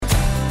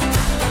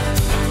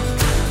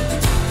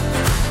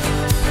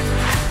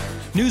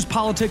News,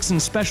 politics,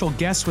 and special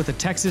guests with a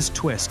Texas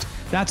twist.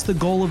 That's the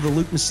goal of the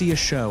Luke Macias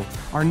Show.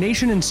 Our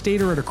nation and state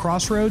are at a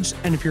crossroads,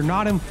 and if you're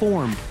not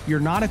informed,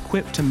 you're not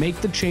equipped to make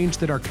the change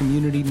that our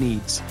community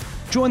needs.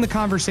 Join the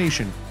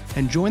conversation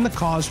and join the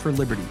cause for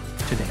liberty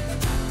today.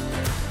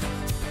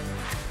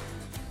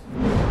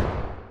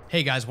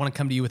 Hey guys, want to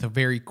come to you with a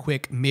very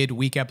quick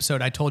midweek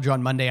episode. I told you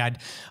on Monday I'd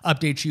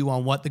update you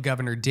on what the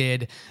governor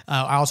did.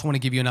 I also want to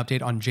give you an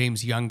update on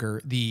James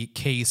Younger, the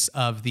case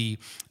of the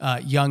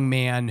young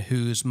man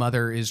whose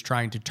mother is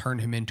trying to turn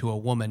him into a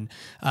woman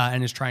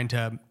and is trying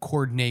to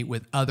coordinate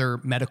with other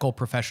medical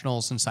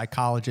professionals and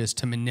psychologists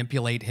to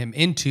manipulate him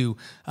into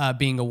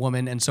being a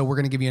woman. And so we're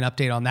going to give you an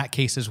update on that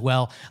case as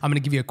well. I'm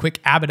going to give you a quick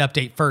Abbott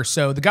update first.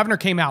 So the governor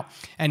came out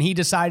and he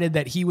decided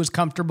that he was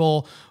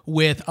comfortable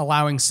with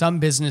allowing some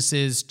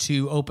businesses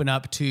to open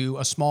up to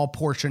a small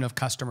portion of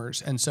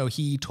customers. And so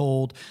he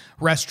told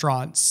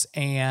restaurants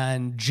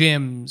and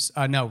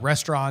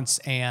restaurants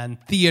and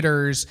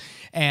theaters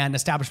and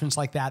establishments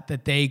like that,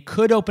 that they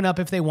could open up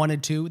if they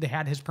wanted to. They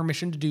had his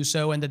permission to do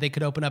so, and that they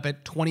could open up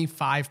at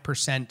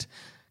 25%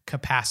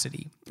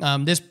 capacity.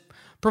 This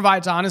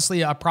provides,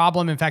 honestly, a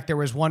problem. In fact, there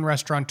was one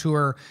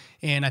restaurateur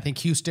in, I think,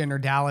 Houston or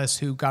Dallas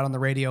who got on the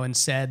radio and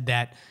said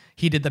that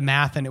he did the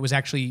math and it was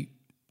actually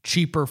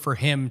cheaper for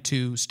him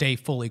to stay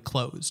fully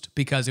closed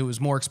because it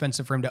was more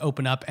expensive for him to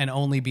open up and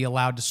only be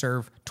allowed to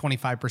serve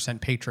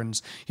 25%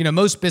 patrons. You know,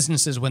 most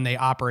businesses, when they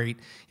operate,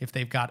 if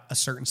they've got a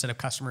certain set of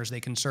customers they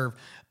can serve,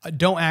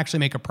 don't actually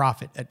make a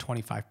profit at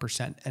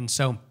 25%. And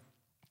so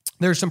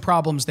there's some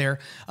problems there,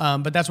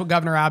 but that's what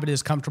Governor Abbott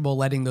is comfortable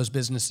letting those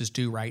businesses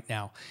do right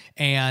now.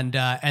 And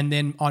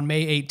then on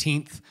May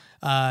 18th,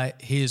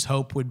 his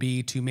hope would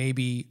be to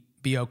maybe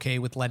be okay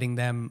with letting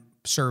them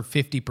serve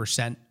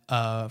 50%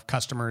 of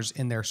customers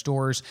in their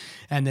stores.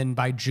 And then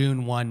by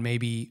June 1,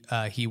 maybe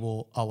he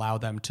will allow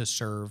them to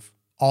serve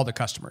all the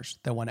customers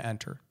that want to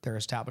enter their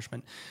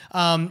establishment.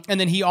 And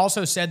then he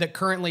also said that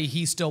currently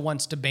he still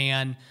wants to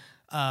ban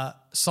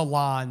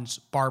salons,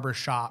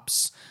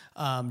 barbershops,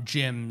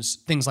 gyms,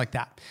 things like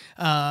that.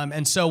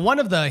 And so one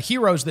of the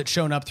heroes that's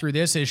shown up through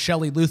this is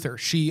Shelley Luther.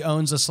 She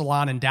owns a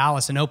salon in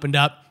Dallas and opened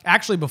up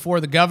actually before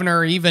the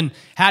governor even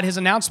had his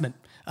announcement.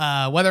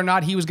 Whether or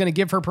not he was going to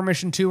give her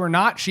permission to or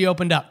not, she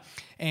opened up.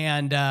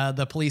 And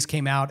the police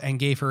came out and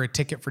gave her a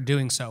ticket for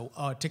doing so,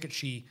 a ticket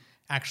she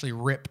actually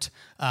ripped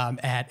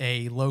at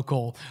a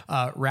local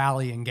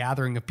rally and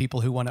gathering of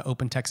people who want to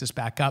open Texas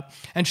back up.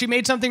 And she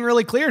made something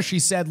really clear. She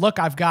said, look,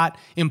 I've got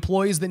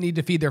employees that need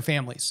to feed their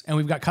families, and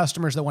we've got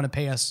customers that want to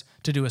pay us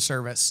to do a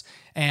service,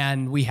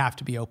 and we have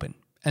to be open.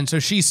 And so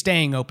she's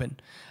staying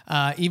open.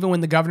 Even when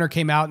the governor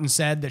came out and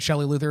said that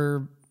Shelley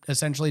Luther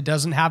essentially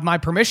doesn't have my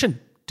permission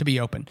to be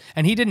open.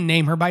 And he didn't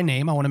name her by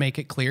name. I want to make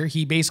it clear.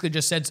 He basically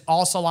just said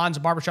all salons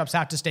and barbershops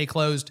have to stay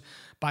closed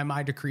by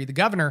my decree, the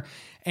governor.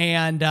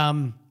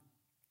 And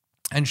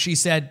she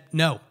said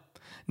no.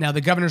 Now,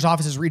 the governor's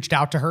office has reached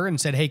out to her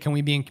and said, hey, can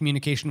we be in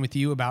communication with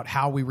you about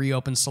how we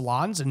reopen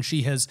salons? And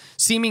she has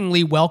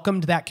seemingly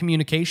welcomed that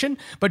communication,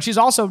 but she's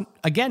also,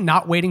 again,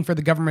 not waiting for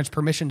the government's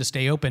permission to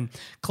stay open.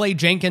 Clay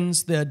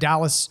Jenkins, the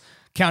Dallas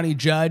County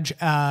judge,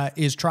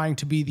 is trying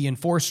to be the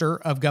enforcer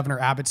of Governor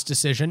Abbott's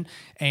decision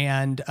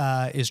and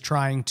is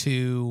trying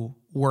to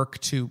work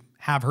to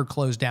have her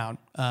closed down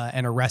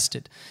and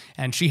arrested.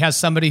 And she has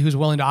somebody who's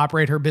willing to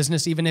operate her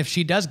business even if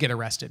she does get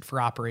arrested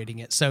for operating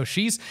it. So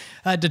she's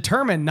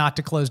determined not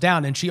to close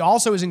down. And she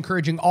also is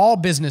encouraging all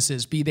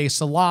businesses, be they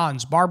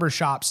salons,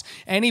 barbershops,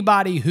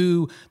 anybody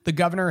who the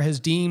governor has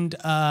deemed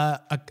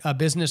a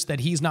business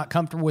that he's not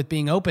comfortable with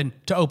being open,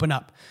 to open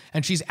up.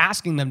 And she's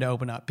asking them to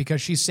open up because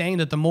she's saying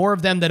that the more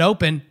of them that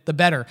open, the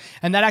better.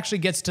 And that actually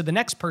gets to the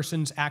next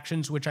person's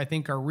actions, which I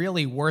think are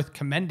really worth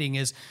commending,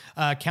 is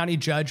County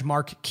Judge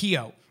Mark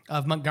Keogh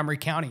of Montgomery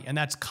County, and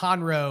that's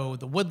Conroe,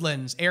 the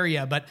Woodlands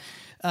area. But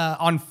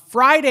on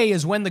Friday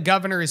is when the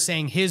governor is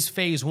saying his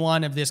phase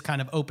one of this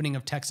kind of opening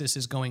of Texas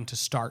is going to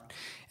start.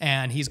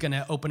 And he's going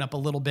to open up a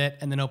little bit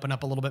and then open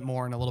up a little bit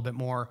more and a little bit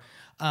more.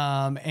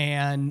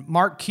 And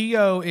Mark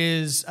Keogh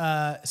is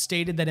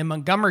stated that in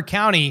Montgomery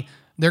County,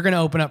 they're going to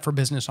open up for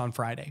business on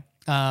Friday.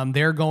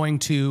 They're going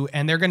to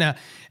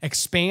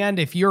expand.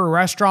 If you're a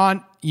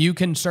restaurant, you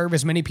can serve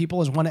as many people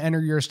as want to enter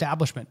your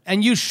establishment.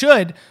 And you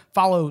should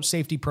follow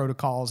safety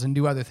protocols and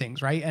do other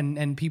things, right?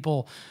 And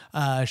people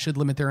should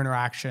limit their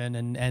interaction,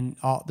 and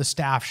all the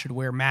staff should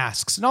wear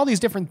masks and all these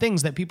different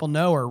things that people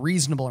know are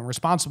reasonable and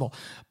responsible.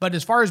 But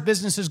as far as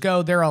businesses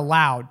go, they're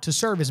allowed to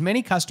serve as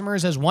many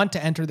customers as want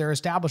to enter their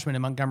establishment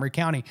in Montgomery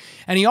County.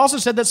 And he also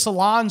said that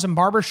salons and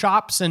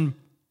barbershops and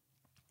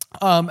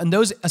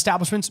those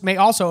establishments may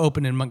also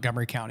open in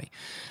Montgomery County.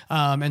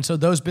 And so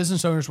those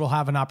business owners will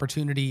have an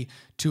opportunity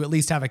to at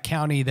least have a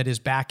county that is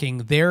backing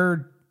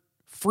their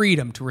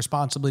freedom to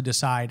responsibly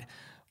decide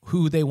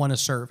who they want to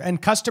serve,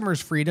 and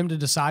customers' freedom to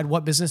decide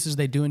what businesses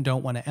they do and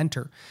don't want to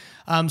enter.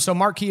 So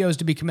Mark Keogh is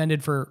to be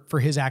commended for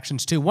his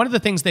actions too. One of the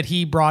things that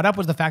he brought up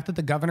was the fact that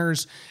the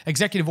governor's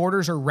executive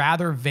orders are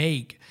rather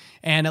vague.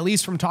 And at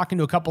least from talking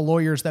to a couple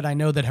lawyers that I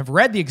know that have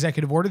read the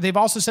executive order, they've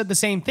also said the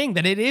same thing,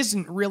 that it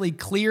isn't really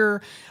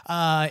clear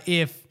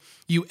if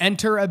you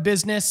enter a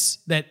business,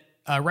 that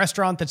a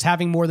restaurant that's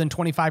having more than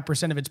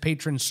 25% of its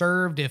patrons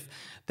served, if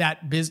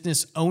that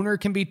business owner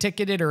can be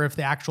ticketed, or if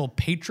the actual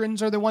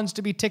patrons are the ones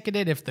to be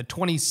ticketed, if the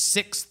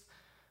 26th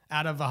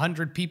out of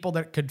 100 people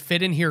that could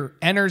fit in here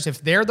enters,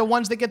 if they're the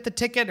ones that get the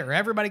ticket, or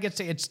everybody gets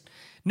it.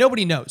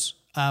 Nobody knows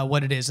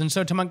what it is. And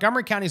so to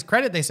Montgomery County's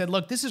credit, they said,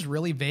 look, this is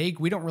really vague.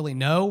 We don't really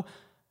know.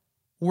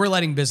 We're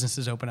letting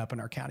businesses open up in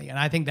our county. And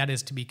I think that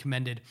is to be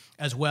commended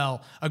as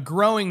well. A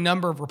growing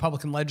number of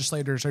Republican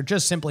legislators are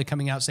just simply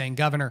coming out saying,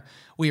 Governor,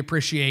 we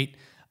appreciate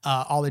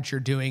all that you're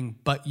doing,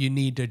 but you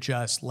need to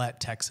just let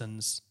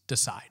Texans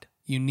decide.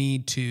 You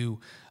need to,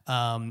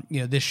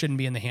 this shouldn't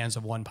be in the hands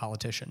of one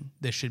politician.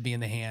 This should be in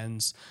the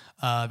hands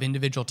of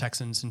individual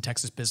Texans and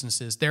Texas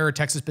businesses. There are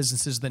Texas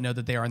businesses that know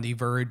that they are on the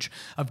verge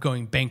of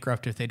going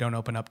bankrupt if they don't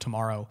open up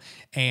tomorrow.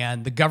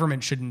 And the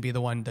government shouldn't be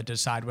the one to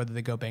decide whether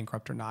they go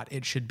bankrupt or not.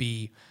 It should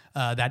be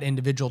that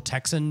individual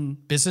Texan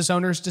business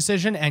owner's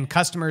decision, and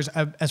customers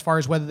as far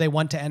as whether they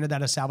want to enter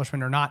that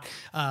establishment or not.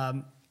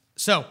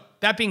 So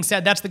that being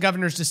said, that's the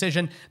governor's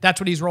decision. That's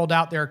what he's rolled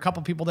out. There are a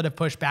couple people that have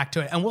pushed back to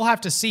it, and we'll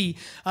have to see.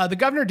 The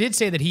governor did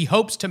say that he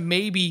hopes to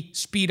maybe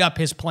speed up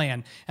his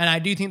plan, and I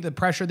do think the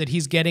pressure that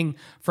he's getting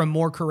from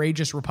more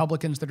courageous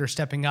Republicans that are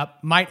stepping up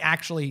might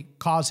actually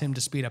cause him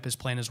to speed up his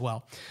plan as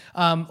well.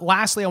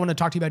 Lastly, I want to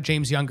talk to you about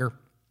James Younger.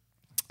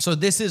 So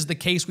this is the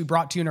case we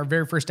brought to you in our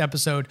very first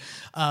episode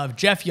of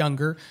Jeff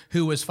Younger,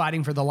 who was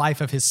fighting for the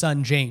life of his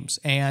son, James.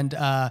 And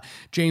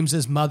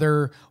James's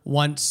mother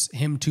wants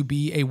him to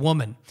be a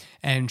woman,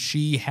 and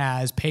she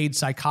has paid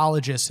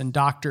psychologists and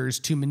doctors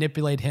to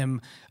manipulate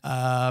him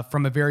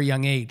from a very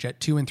young age,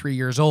 at 2 and 3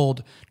 years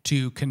old,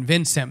 to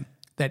convince him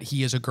that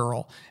he is a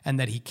girl and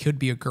that he could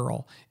be a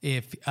girl.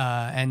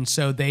 And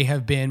so they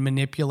have been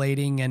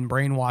manipulating and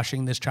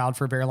brainwashing this child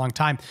for a very long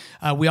time.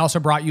 We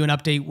also brought you an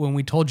update when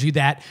we told you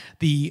that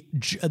the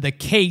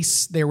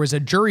case, there was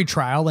a jury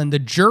trial, and the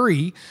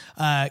jury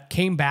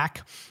came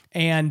back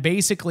and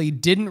basically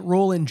didn't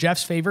rule in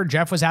Jeff's favor.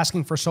 Jeff was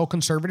asking for sole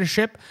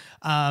conservatorship.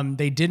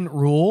 They didn't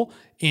rule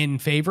in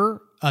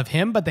favor of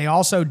him, but they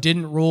also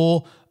didn't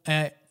rule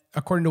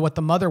according to what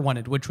the mother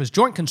wanted, which was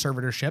joint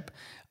conservatorship.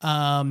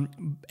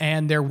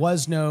 And there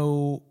was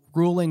no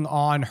ruling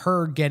on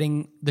her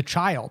getting the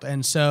child.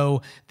 And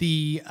so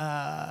the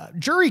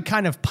jury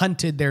kind of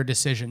punted their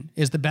decision,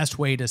 is the best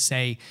way to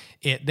say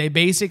it. They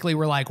basically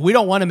were like, we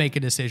don't want to make a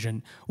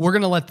decision. We're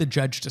going to let the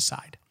judge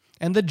decide.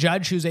 And the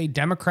judge, who's a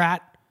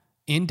Democrat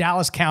in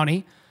Dallas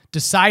County,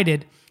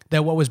 decided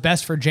that what was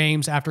best for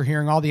James, after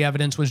hearing all the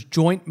evidence, was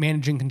joint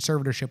managing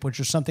conservatorship, which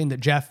is something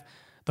that Jeff,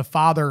 the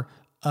father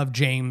of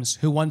James,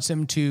 who wants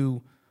him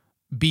to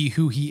be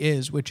who he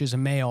is, which is a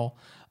male,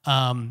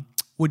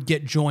 would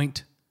get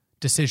joint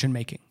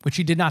decision-making, which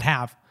he did not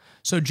have.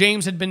 So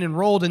James had been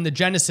enrolled in the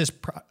Genesis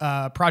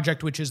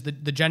project, which is the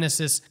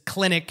Genesis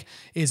clinic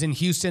is in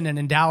Houston, and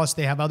in Dallas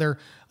they have other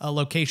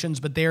locations,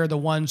 but they're the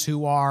ones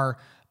who are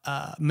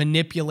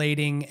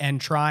manipulating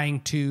and trying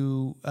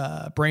to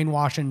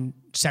brainwash and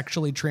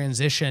sexually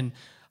transition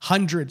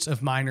hundreds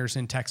of minors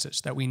in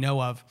Texas that we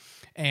know of,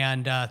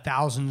 and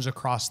thousands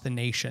across the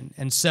nation.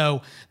 And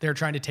so they're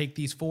trying to take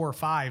these 4,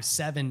 5,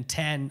 7,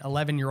 10,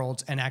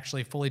 11-year-olds and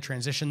actually fully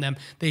transition them.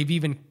 They've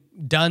even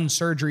done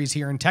surgeries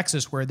here in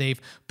Texas where they've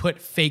put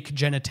fake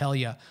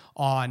genitalia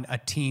on a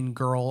teen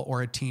girl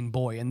or a teen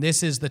boy. And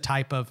this is the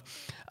type of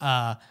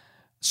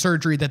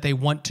surgery that they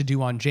want to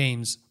do on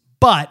James.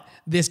 But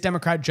this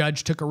Democrat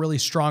judge took a really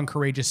strong,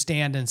 courageous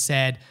stand and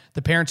said,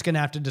 the parent's going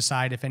to have to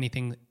decide if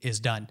anything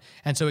is done.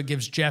 And so it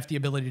gives Jeff the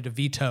ability to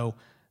veto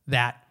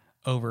that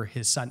over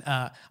his son.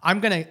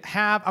 I'm going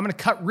to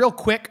cut real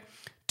quick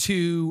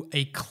to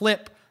a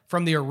clip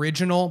from the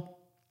original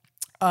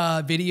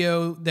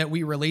video that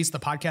we released, the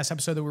podcast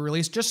episode that we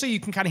released, just so you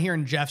can kind of hear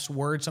in Jeff's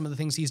words some of the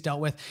things he's dealt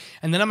with.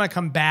 And then I'm going to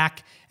come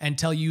back and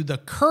tell you the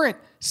current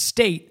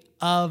state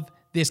of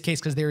this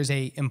case, because there is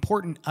a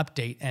important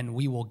update, and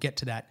we will get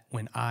to that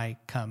when I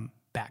come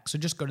back. So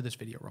just go to this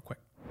video real quick.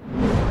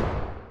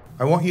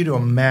 I want you to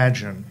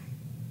imagine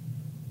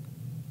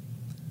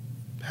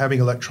having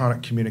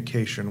electronic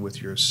communication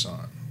with your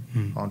son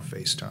on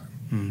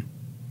FaceTime.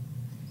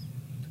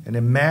 And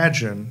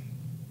imagine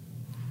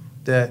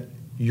that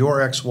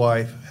your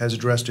ex-wife has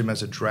dressed him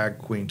as a drag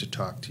queen to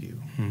talk to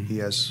you. He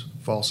has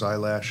false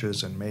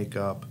eyelashes and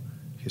makeup.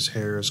 His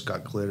hair's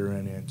got glitter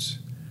in it.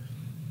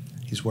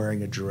 He's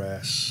wearing a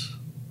dress.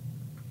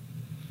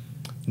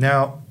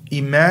 Now,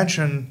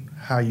 imagine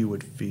how you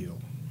would feel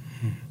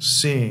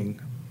seeing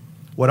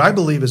what I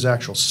believe is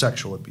actual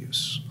sexual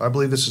abuse. I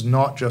believe this is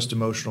not just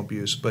emotional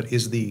abuse, but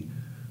is the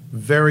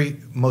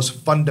very most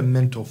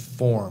fundamental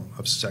form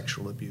of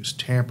sexual abuse,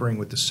 tampering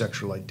with the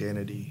sexual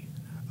identity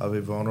of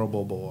a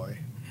vulnerable boy.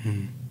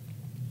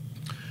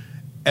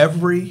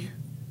 Every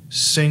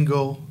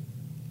single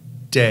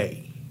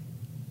day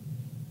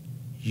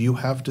you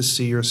have to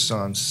see your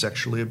son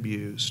sexually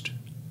abused,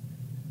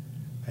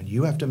 and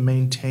you have to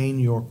maintain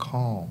your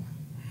calm.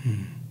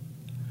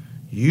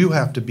 You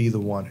have to be the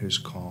one who's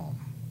calm,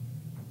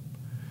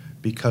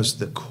 because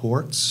the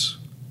courts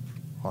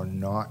are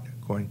not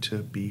going to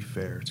be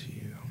fair to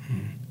you.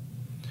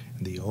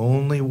 And the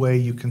only way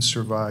you can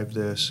survive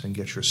this and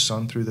get your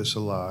son through this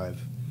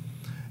alive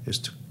is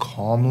to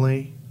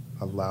calmly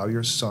allow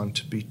your son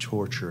to be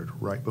tortured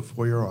right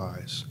before your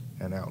eyes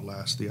and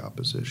outlast the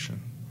opposition.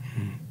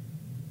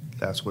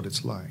 That's what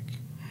it's like.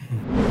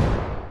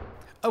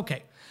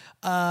 Okay.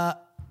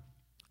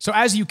 So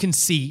as you can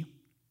see,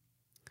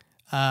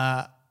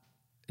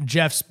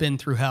 Jeff's been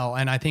through hell,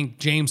 and I think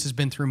James has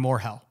been through more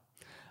hell.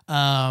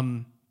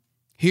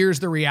 Here's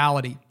the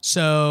reality.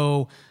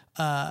 So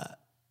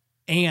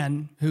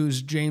Anne,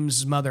 who's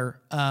James' mother,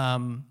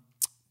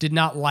 did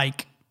not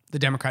like the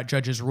Democrat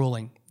judge's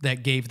ruling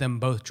that gave them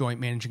both joint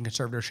managing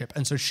conservatorship.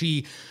 And so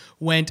she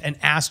went and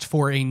asked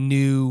for a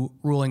new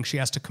ruling. She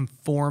has to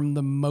conform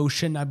the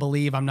motion, I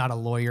believe. I'm not a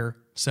lawyer,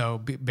 so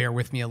bear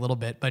with me a little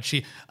bit. But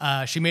she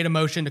made a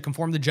motion to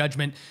conform the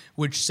judgment,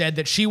 which said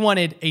that she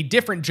wanted a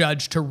different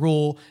judge to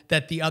rule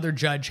that the other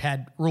judge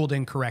had ruled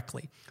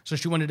incorrectly. So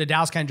she wanted a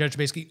Dallas County judge to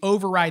basically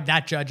override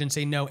that judge and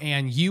say, no,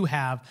 Ann, you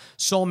have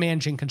sole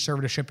managing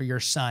conservatorship of your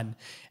son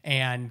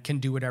and can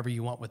do whatever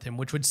you want with him,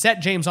 which would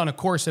set James on a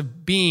course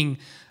of being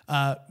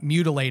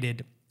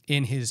mutilated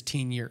in his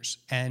teen years.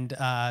 And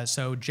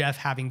so Jeff,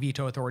 having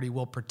veto authority,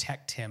 will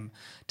protect him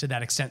to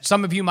that extent.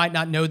 Some of you might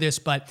not know this,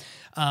 but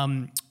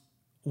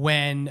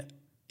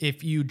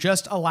if you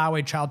just allow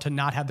a child to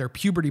not have their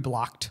puberty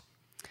blocked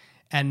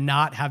and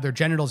not have their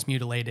genitals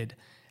mutilated,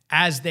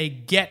 as they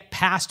get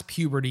past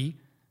puberty,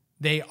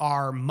 they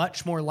are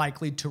much more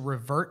likely to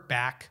revert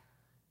back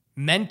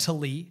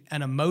mentally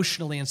and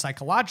emotionally and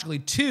psychologically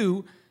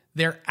to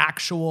their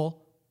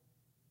actual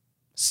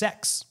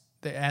sex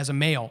as a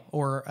male,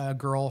 or a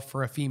girl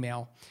for a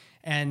female.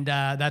 And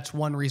that's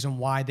one reason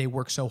why they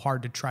work so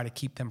hard to try to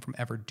keep them from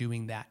ever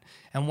doing that.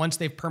 And once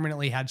they've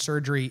permanently had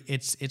surgery,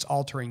 it's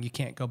altering. You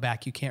can't go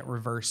back. You can't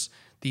reverse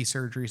these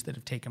surgeries that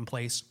have taken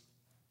place.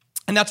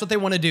 And that's what they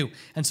want to do.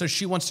 And so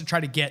she wants to try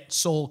to get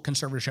sole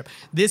conservatorship.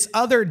 This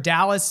other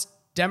Dallas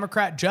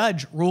Democrat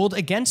judge ruled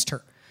against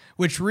her,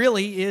 which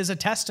really is a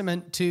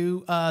testament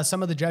to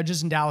some of the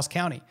judges in Dallas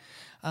County.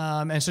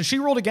 And so she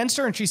ruled against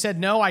her, and she said,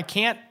 no, I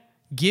can't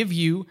give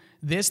you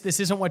this. This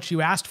isn't what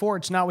you asked for.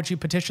 It's not what you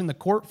petitioned the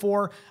court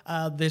for.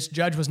 This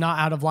judge was not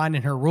out of line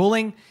in her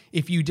ruling.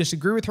 If you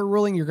disagree with her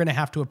ruling, you're going to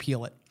have to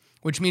appeal it,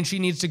 which means she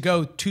needs to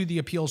go to the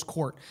appeals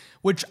court,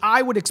 which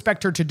I would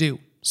expect her to do.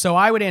 So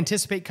I would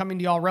anticipate coming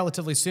to y'all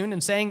relatively soon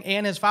and saying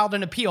Ann has filed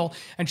an appeal,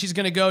 and she's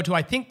going to go to,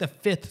 I think, the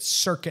Fifth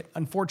Circuit,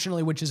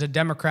 unfortunately, which is a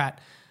Democrat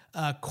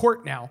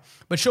court now.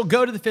 But she'll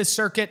go to the Fifth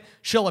Circuit.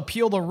 She'll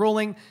appeal the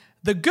ruling.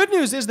 The good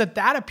news is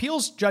that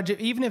appeals judge,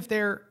 even if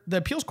they're the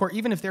appeals court,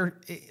 even if they're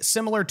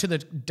similar to the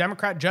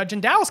Democrat judge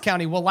in Dallas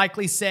County, will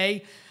likely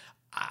say,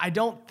 I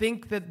don't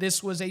think that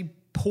this was a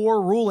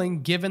poor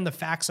ruling given the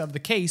facts of the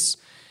case.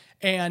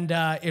 And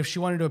if she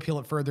wanted to appeal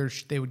it further,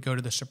 they would go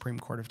to the Supreme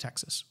Court of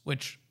Texas,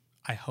 which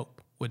I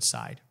hope would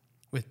side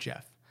with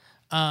Jeff.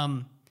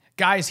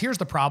 Guys, here's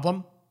the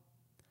problem.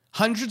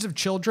 Hundreds of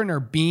children are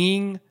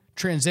being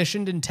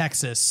transitioned in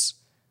Texas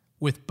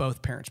with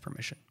both parents'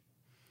 permission.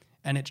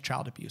 And it's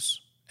child abuse,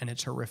 and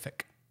it's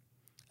horrific.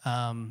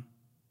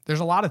 There's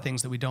a lot of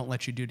things that we don't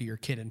let you do to your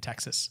kid in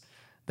Texas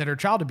that are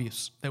child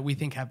abuse that we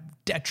think have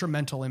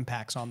detrimental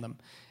impacts on them.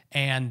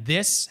 And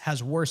this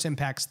has worse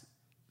impacts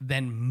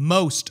than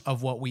most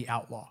of what we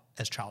outlaw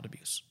as child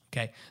abuse.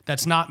 Okay,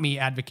 that's not me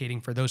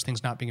advocating for those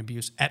things not being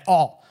abuse at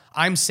all.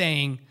 I'm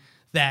saying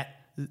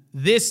that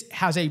this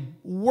has a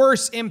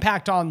worse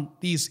impact on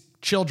these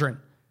children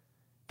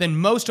than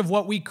most of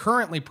what we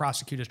currently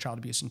prosecute as child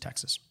abuse in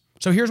Texas.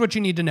 So here's what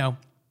you need to know.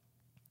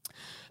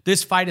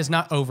 This fight is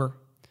not over.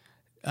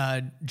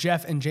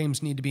 Jeff and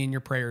James need to be in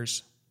your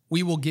prayers.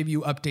 We will give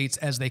you updates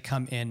as they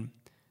come in.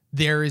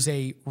 There is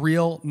a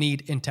real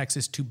need in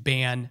Texas to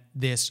ban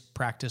this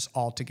practice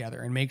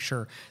altogether and make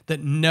sure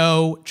that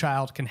no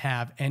child can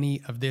have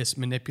any of this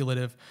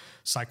manipulative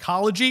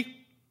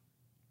psychology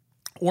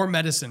or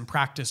medicine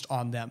practiced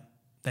on them,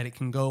 that it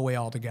can go away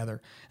altogether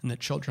and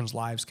that children's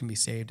lives can be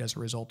saved as a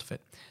result of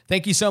it.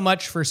 Thank you so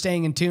much for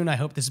staying in tune. I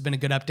hope this has been a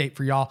good update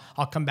for y'all.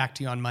 I'll come back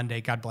to you on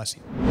Monday. God bless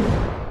you.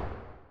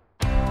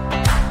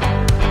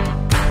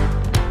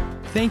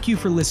 Thank you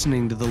for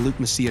listening to the Luke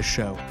Macias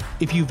Show.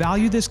 If you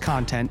value this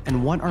content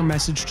and want our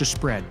message to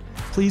spread,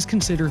 please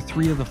consider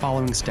 3 of the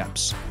following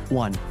steps.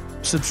 1,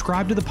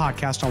 subscribe to the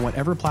podcast on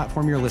whatever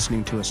platform you're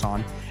listening to us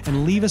on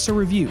and leave us a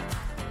review.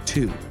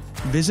 2,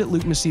 visit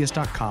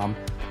lukemacias.com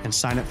and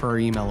sign up for our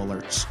email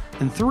alerts.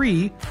 And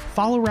 3,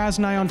 follow Raz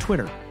and I on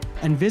Twitter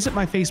and visit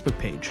my Facebook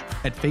page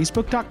at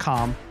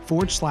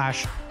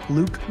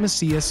facebook.com/Luke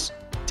Macias,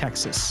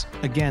 Texas.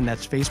 Again,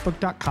 that's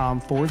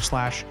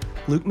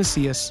facebook.com/Luke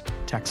Macias,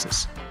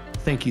 Texas.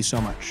 Thank you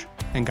so much,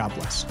 and God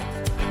bless.